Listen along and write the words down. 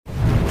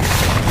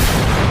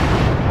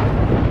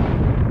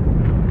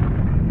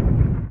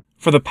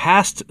For the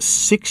past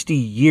 60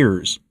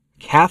 years,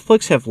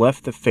 Catholics have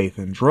left the faith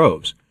in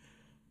droves,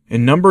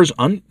 in numbers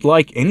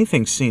unlike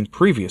anything seen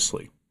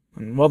previously.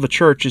 And while the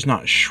church is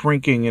not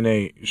shrinking in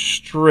a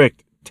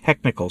strict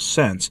technical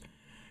sense,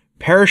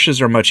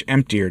 parishes are much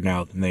emptier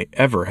now than they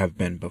ever have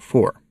been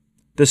before.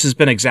 This has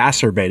been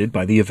exacerbated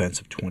by the events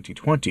of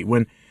 2020,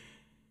 when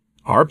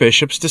our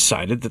bishops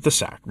decided that the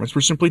sacraments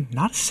were simply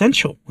not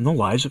essential in the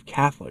lives of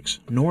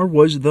Catholics, nor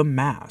was the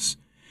Mass.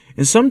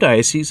 In some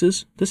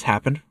dioceses, this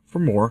happened for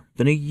more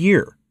than a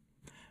year.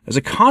 As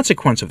a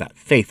consequence of that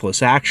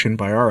faithless action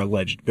by our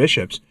alleged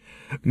bishops,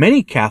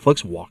 many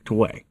Catholics walked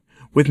away,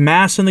 with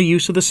Mass and the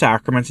use of the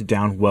sacraments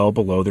down well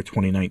below their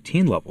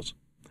 2019 levels.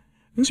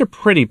 Things are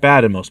pretty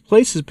bad in most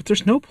places, but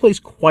there's no place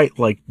quite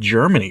like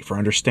Germany for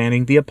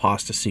understanding the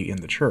apostasy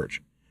in the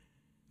church.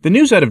 The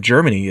news out of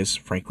Germany is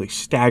frankly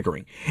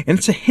staggering, and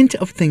it's a hint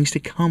of things to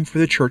come for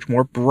the church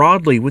more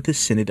broadly with the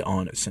synod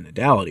on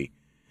synodality.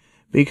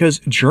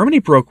 Because Germany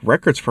broke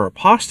records for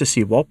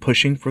apostasy while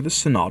pushing for the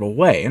synodal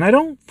way, and I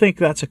don't think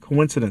that's a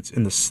coincidence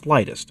in the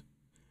slightest.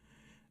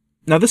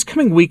 Now, this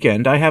coming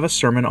weekend, I have a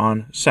sermon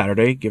on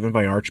Saturday given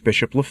by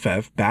Archbishop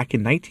Lefebvre back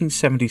in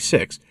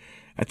 1976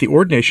 at the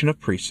ordination of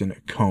priests in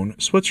Cologne,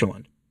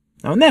 Switzerland.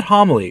 Now, in that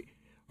homily,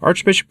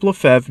 Archbishop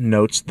Lefebvre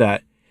notes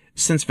that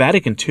since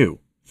Vatican II,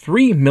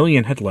 3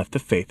 million had left the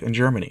faith in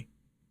Germany.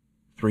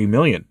 3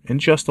 million in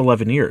just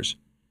 11 years.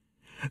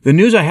 The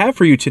news I have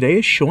for you today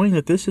is showing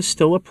that this is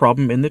still a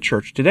problem in the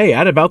church today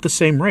at about the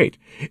same rate.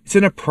 It's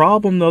in a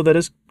problem, though, that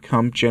has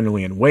come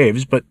generally in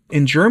waves, but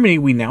in Germany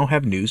we now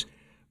have news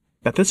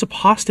that this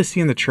apostasy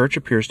in the church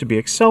appears to be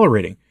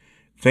accelerating,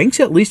 thanks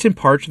at least in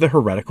part to the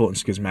heretical and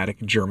schismatic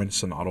German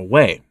synodal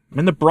way,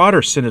 and the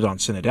broader synod on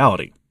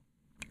synodality,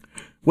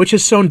 which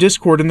has sown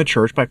discord in the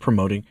church by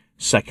promoting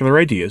secular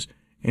ideas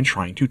and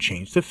trying to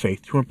change the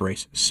faith to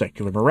embrace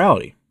secular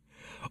morality,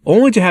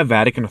 only to have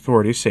Vatican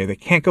authorities say they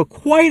can't go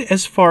quite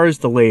as far as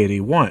the laity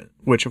want,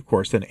 which of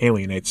course then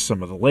alienates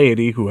some of the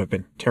laity who have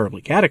been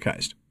terribly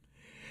catechized,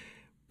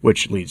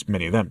 which leads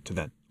many of them to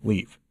then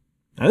leave.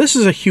 Now, this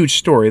is a huge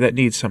story that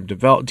needs some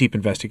deep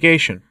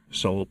investigation,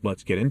 so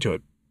let's get into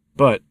it.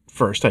 But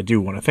first, I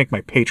do want to thank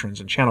my patrons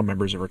and channel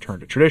members of Return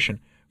to Tradition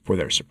for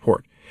their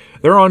support.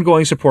 Their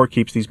ongoing support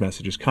keeps these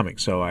messages coming,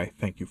 so I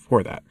thank you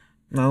for that.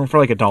 Now, for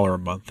like $1 a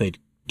month, they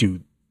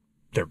do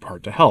their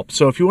part to help.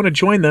 So if you want to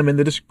join them, in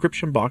the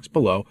description box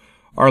below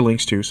are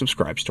links to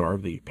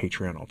Subscribestar, the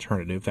Patreon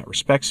alternative that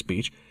respects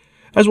speech,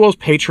 as well as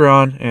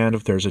Patreon, and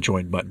if there's a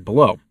join button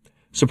below.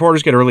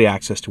 Supporters get early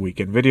access to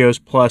weekend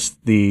videos, plus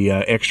the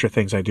extra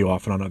things I do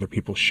often on other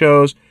people's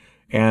shows,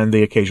 and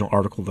the occasional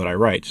article that I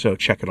write, so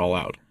check it all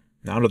out.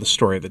 Now to the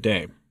story of the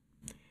day.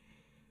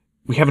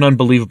 We have an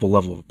unbelievable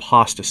level of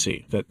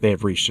apostasy that they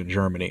have reached in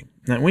Germany.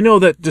 And we know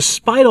that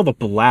despite all the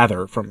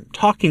blather from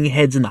talking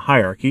heads in the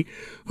hierarchy,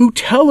 who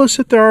tell us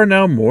that there are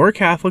now more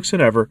Catholics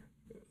than ever,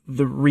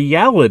 the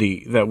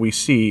reality that we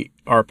see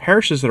are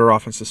parishes that are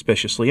often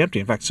suspiciously empty,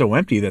 in fact so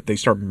empty that they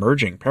start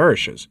merging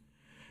parishes.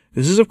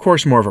 This is, of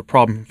course, more of a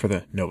problem for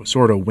the Novus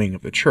Ordo wing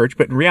of the church,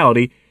 but in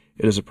reality,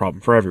 it is a problem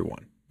for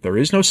everyone. There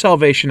is no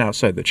salvation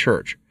outside the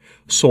church.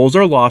 Souls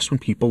are lost when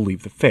people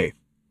leave the faith.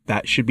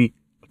 That should be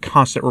a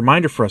constant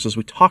reminder for us as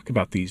we talk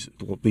about these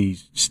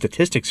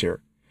statistics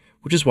here,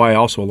 which is why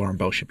also alarm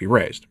bells should be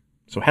raised.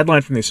 So,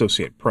 headline from the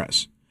Associated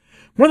Press.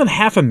 More than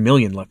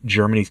 500,000 left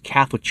Germany's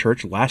Catholic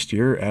Church last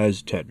year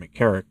as Ted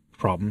McCarrick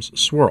problems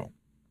swirl.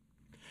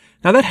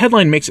 Now, that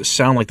headline makes it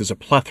sound like there's a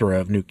plethora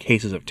of new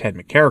cases of Ted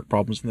McCarrick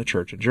problems in the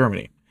church in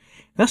Germany.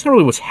 That's not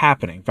really what's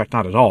happening, in fact,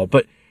 not at all,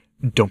 but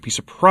don't be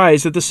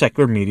surprised that the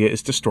secular media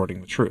is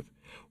distorting the truth.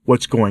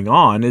 What's going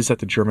on is that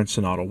the German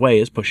synodal way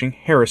is pushing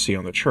heresy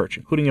on the church,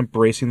 including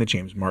embracing the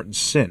James Martin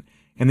sin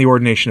and the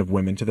ordination of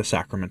women to the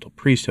sacramental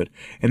priesthood,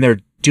 and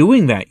they're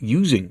doing that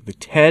using the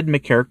Ted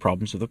McCarrick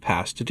problems of the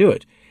past to do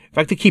it. In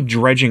fact, they keep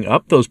dredging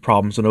up those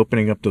problems and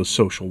opening up those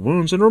social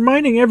wounds and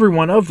reminding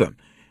everyone of them.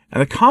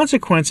 And the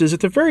consequence is,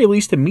 at the very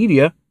least, the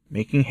media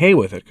making hay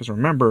with it. Because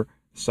remember,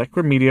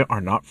 secular media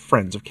are not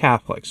friends of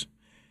Catholics.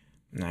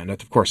 And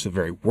at, of course, the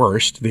very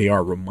worst, they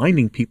are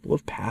reminding people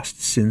of past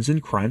sins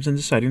and crimes and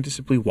deciding to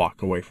simply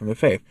walk away from the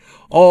faith.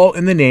 All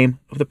in the name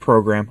of the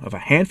program of a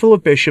handful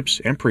of bishops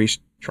and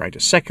priests trying to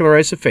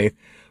secularize the faith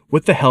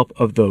with the help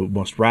of the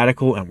most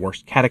radical and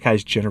worst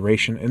catechized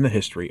generation in the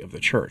history of the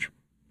church.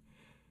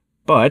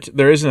 But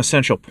there is an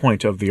essential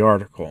point of the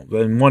article,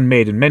 and one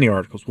made in many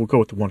articles. We'll go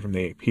with the one from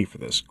the AP for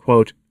this.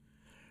 Quote,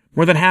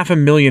 more than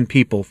 500,000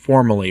 people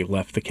formally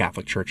left the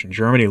Catholic Church in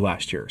Germany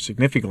last year,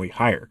 significantly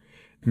higher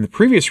than the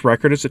previous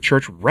record as the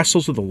church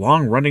wrestles with a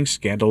long-running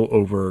scandal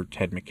over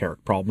Ted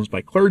McCarrick problems by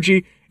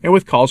clergy and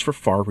with calls for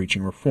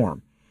far-reaching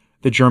reform.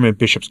 The German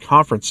Bishops'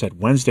 Conference said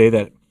Wednesday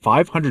that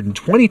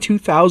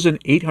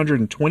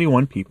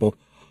 522,821 people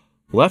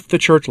left the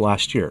church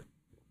last year,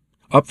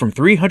 up from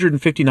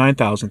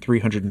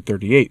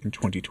 359,338 in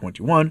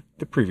 2021,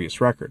 the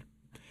previous record.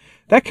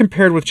 That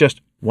compared with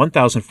just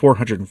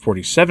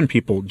 1,447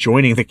 people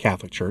joining the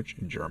Catholic Church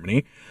in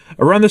Germany,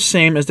 around the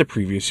same as the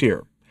previous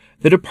year.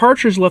 The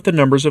departures left the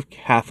numbers of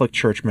Catholic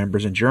Church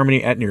members in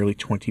Germany at nearly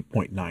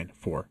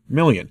 20.94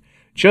 million,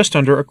 just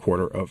under a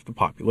quarter of the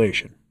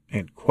population.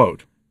 End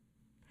quote.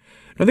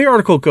 Now, the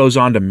article goes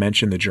on to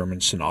mention the German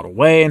synodal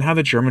way and how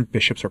the German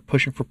bishops are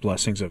pushing for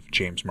blessings of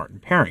James Martin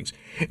pairings,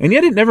 and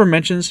yet it never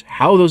mentions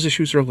how those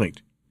issues are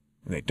linked.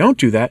 And they don't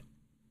do that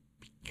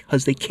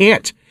because they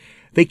can't.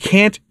 They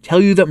can't tell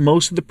you that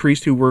most of the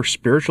priests who were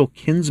spiritual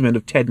kinsmen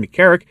of Ted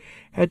McCarrick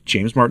had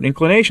James Martin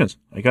inclinations.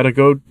 All you got to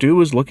go do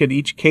is look at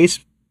each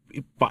case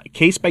by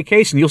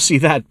case, and you'll see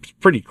that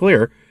pretty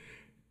clear.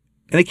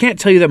 And they can't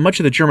tell you that much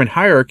of the German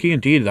hierarchy,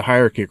 indeed the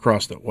hierarchy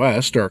across the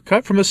West, are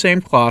cut from the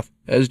same cloth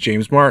as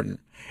James Martin.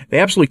 They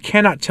absolutely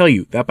cannot tell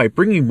you that by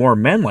bringing more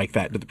men like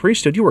that into the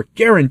priesthood, you are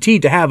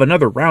guaranteed to have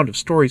another round of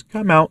stories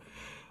come out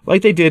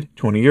like they did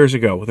 20 years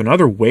ago, with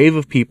another wave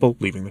of people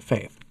leaving the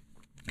faith.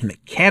 And they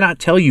cannot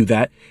tell you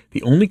that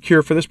the only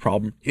cure for this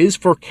problem is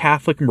for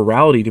Catholic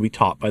morality to be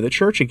taught by the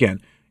Church again,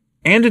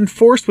 and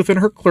enforced within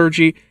her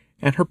clergy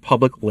and her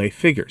public lay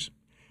figures.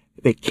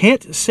 They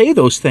can't say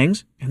those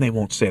things, and they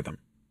won't say them.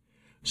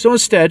 So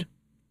instead,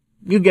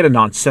 you get a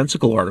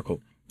nonsensical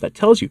article that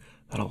tells you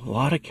that a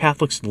lot of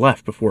Catholics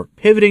left before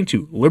pivoting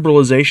to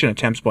liberalization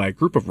attempts by a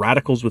group of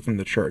radicals within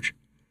the Church.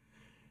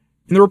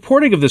 In the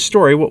reporting of this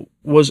story, what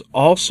was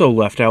also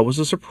left out was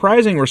a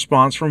surprising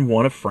response from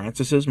one of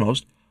Francis's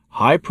most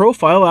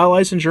high-profile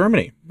allies in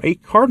Germany, a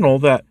cardinal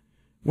that,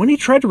 when he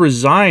tried to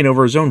resign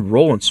over his own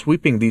role in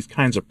sweeping these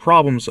kinds of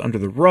problems under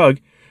the rug,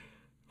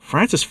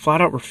 Francis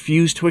flat-out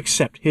refused to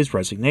accept his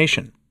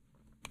resignation.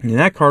 And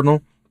that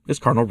cardinal is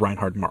Cardinal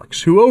Reinhard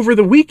Marx, who over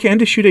the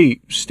weekend issued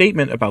a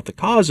statement about the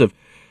cause of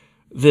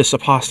this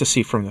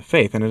apostasy from the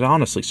faith, and it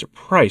honestly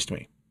surprised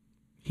me.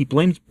 He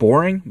blames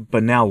boring,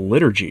 banal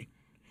liturgy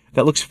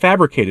that looks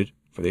fabricated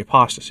for the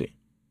apostasy.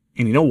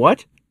 And you know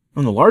what?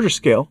 On the larger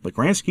scale, the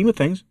grand scheme of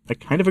things, I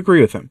kind of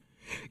agree with him.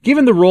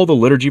 Given the role the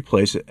liturgy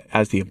plays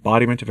as the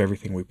embodiment of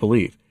everything we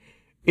believe,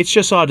 it's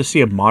just odd to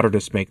see a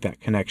modernist make that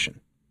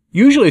connection.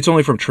 Usually it's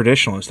only from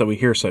traditionalists that we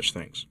hear such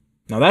things.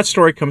 Now that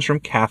story comes from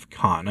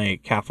CathCon, a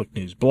Catholic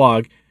news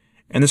blog,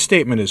 and the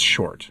statement is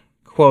short.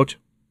 Quote,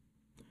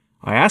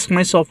 "I ask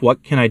myself,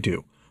 what can I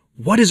do?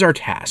 What is our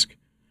task?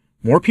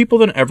 More people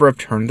than ever have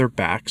turned their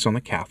backs on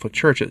the Catholic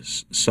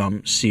churches.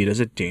 Some see it as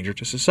a danger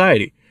to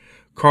society.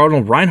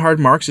 Cardinal Reinhard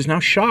Marx is now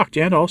shocked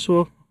and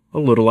also a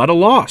little at a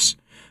loss.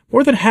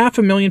 More than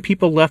 500,000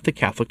 people left the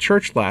Catholic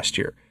Church last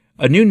year,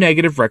 a new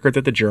negative record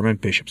that the German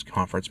Bishops'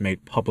 Conference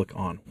made public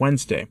on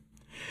Wednesday.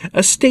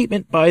 A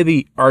statement by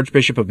the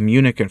Archbishop of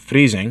Munich and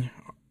Freising,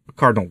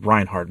 Cardinal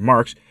Reinhard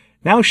Marx,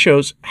 now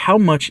shows how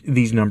much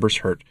these numbers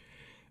hurt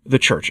the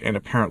Church and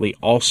apparently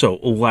also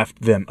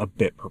left them a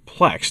bit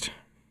perplexed.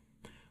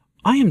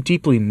 I am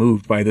deeply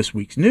moved by this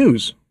week's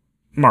news,"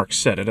 Marx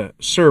said at a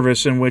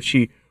service in which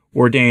he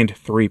ordained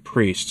 3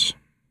 priests.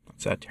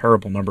 That's a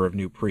terrible number of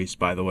new priests,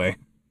 by the way.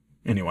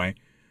 Anyway,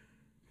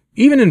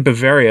 even in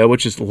Bavaria,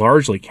 which is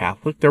largely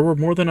Catholic, there were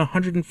more than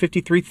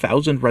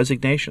 153,000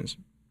 resignations.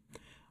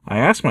 I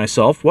ask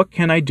myself, what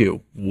can I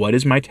do? What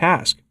is my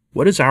task?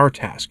 What is our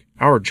task?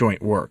 Our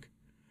joint work?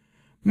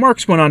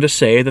 Marx went on to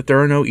say that there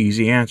are no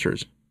easy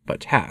answers,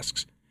 but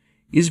tasks.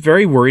 He is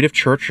very worried if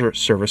church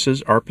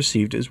services are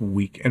perceived as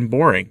weak and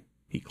boring.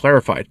 He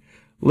clarified,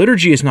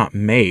 liturgy is not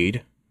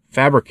made,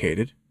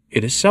 fabricated,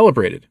 it is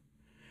celebrated.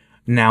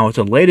 Now, at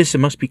the latest, it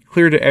must be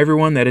clear to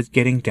everyone that it's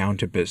getting down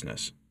to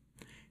business.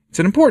 It's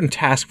an important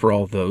task for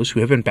all those who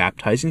have been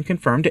baptized and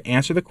confirmed to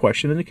answer the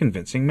question in a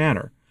convincing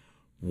manner.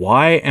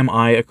 Why am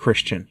I a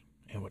Christian?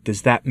 And what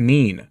does that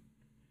mean?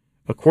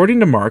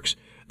 According to Marx,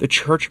 the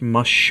Church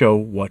must show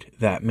what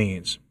that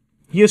means.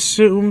 He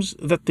assumes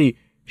that the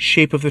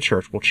shape of the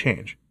Church will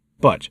change,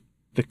 but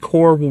the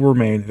core will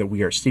remain that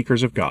we are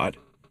seekers of God.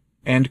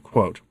 End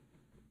quote.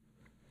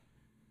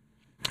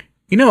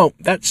 You know,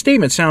 that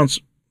statement sounds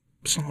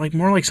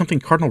more like something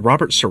Cardinal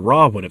Robert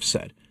Sarah would have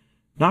said,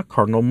 not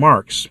Cardinal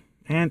Marx.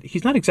 And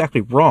he's not exactly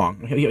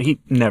wrong. He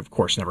of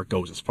course, never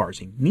goes as far as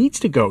he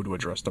needs to go to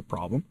address the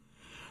problem.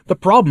 The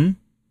problem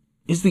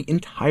is the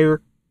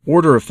entire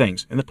order of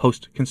things in the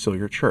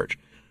post-conciliar Church.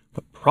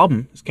 The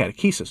problem is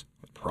catechesis.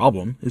 The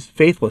problem is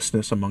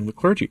faithlessness among the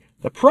clergy.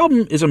 The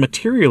problem is a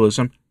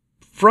materialism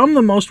from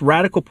the most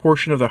radical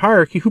portion of the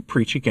hierarchy who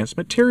preach against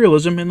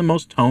materialism in the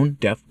most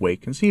tone-deaf way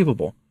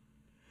conceivable.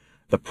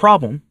 The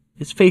problem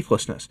is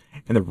faithlessness,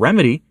 and the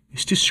remedy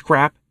is to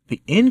scrap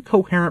the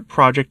incoherent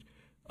project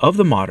of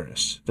the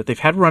modernists that they've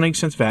had running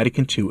since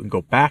Vatican II and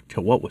go back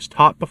to what was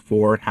taught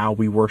before and how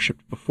we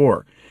worshipped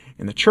before.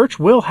 And the Church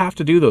will have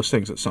to do those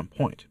things at some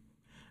point.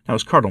 Now,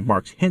 as Cardinal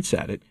Marx hints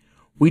at it,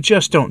 we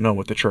just don't know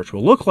what the Church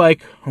will look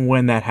like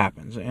when that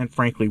happens, and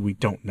frankly, we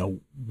don't know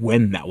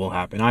when that will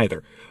happen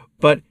either.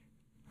 But,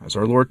 as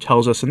our Lord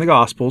tells us in the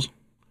Gospels,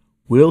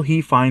 will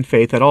he find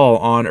faith at all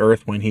on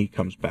earth when he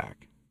comes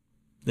back?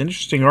 An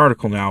interesting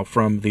article now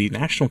from the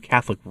National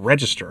Catholic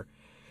Register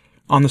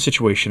on the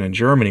situation in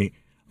Germany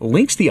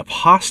links the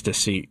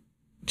apostasy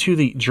to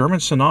the German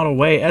synodal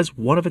way as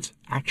one of its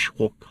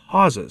actual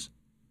causes,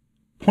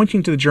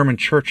 pointing to the German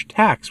church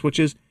tax, which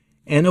is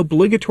an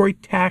obligatory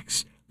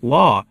tax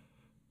law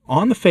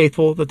on the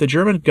faithful that the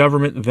German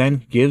government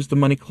then gives the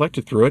money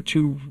collected through it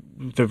to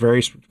the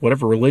various,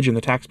 whatever religion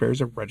the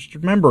taxpayers are a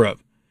registered member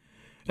of.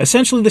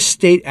 Essentially, the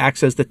state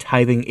acts as the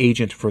tithing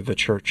agent for the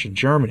church in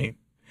Germany.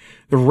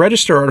 The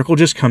Register article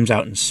just comes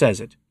out and says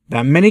it,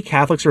 that many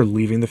Catholics are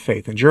leaving the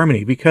faith in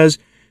Germany because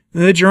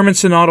the German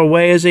Synodal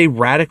Way is a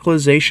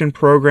radicalization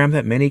program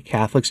that many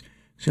Catholics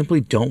simply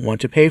don't want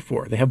to pay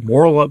for. They have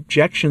moral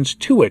objections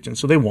to it, and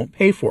so they won't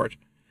pay for it.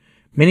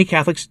 Many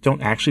Catholics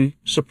don't actually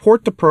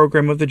support the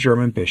program of the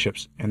German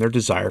bishops and their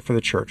desire for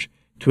the church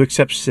to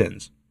accept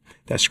sins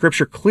that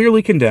Scripture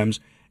clearly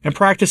condemns and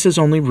practices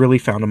only really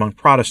found among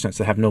Protestants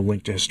that have no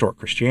link to historic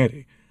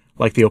Christianity,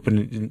 like the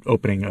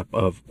opening up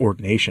of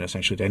ordination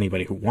essentially to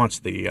anybody who wants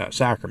the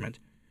sacrament.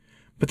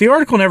 But the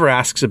article never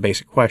asks a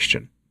basic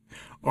question.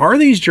 Are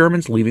these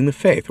Germans leaving the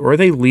faith, or are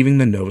they leaving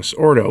the Novus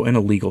Ordo in a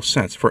legal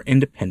sense for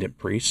independent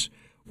priests,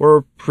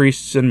 or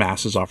priests and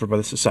masses offered by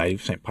the Society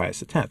of St.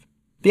 Pius X?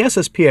 The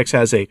SSPX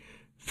has a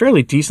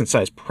fairly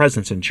decent-sized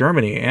presence in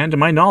Germany, and to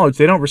my knowledge,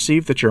 they don't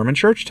receive the German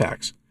church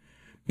tax.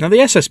 Now, the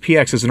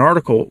SSPX is an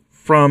article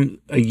from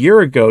a year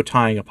ago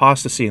tying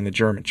apostasy in the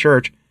German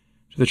church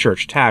to the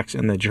church tax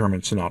in the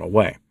German Synodal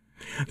Way.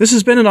 This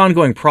has been an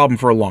ongoing problem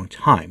for a long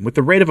time, with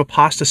the rate of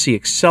apostasy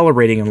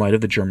accelerating in light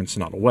of the German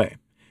Synodal Way.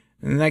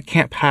 And that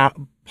can't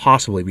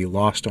possibly be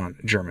lost on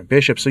German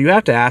bishops, so you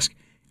have to ask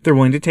if they're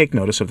willing to take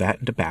notice of that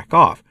and to back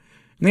off.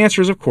 And the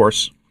answer is, of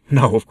course,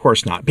 no, of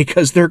course not,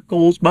 because their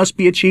goals must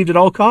be achieved at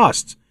all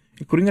costs,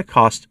 including the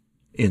cost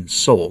in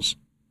souls.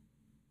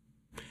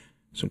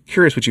 So I'm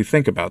curious what you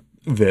think about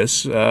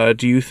this.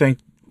 Do you think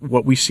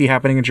what we see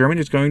happening in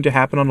Germany is going to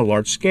happen on a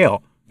large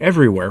scale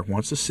everywhere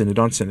once the Synod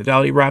on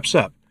Synodality wraps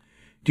up?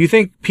 Do you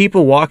think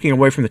people walking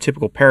away from the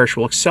typical parish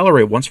will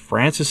accelerate once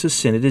Francis's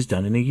Synod is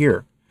done in a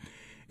year?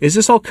 Is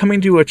this all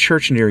coming to a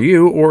church near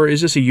you, or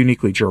is this a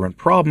uniquely German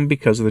problem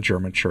because of the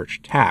German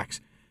church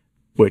tax,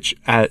 which,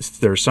 as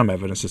there's some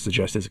evidence to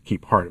suggest, is a key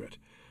part of it?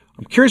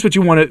 I'm curious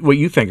what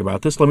you think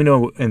about this. Let me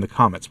know in the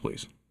comments,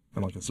 please.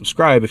 And like and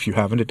subscribe if you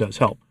haven't. It does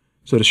help.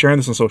 So to sharing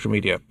this on social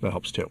media, that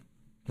helps too.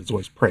 As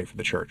always, pray for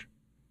the church.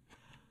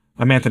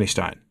 I'm Anthony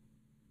Stein.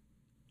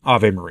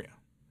 Ave Maria.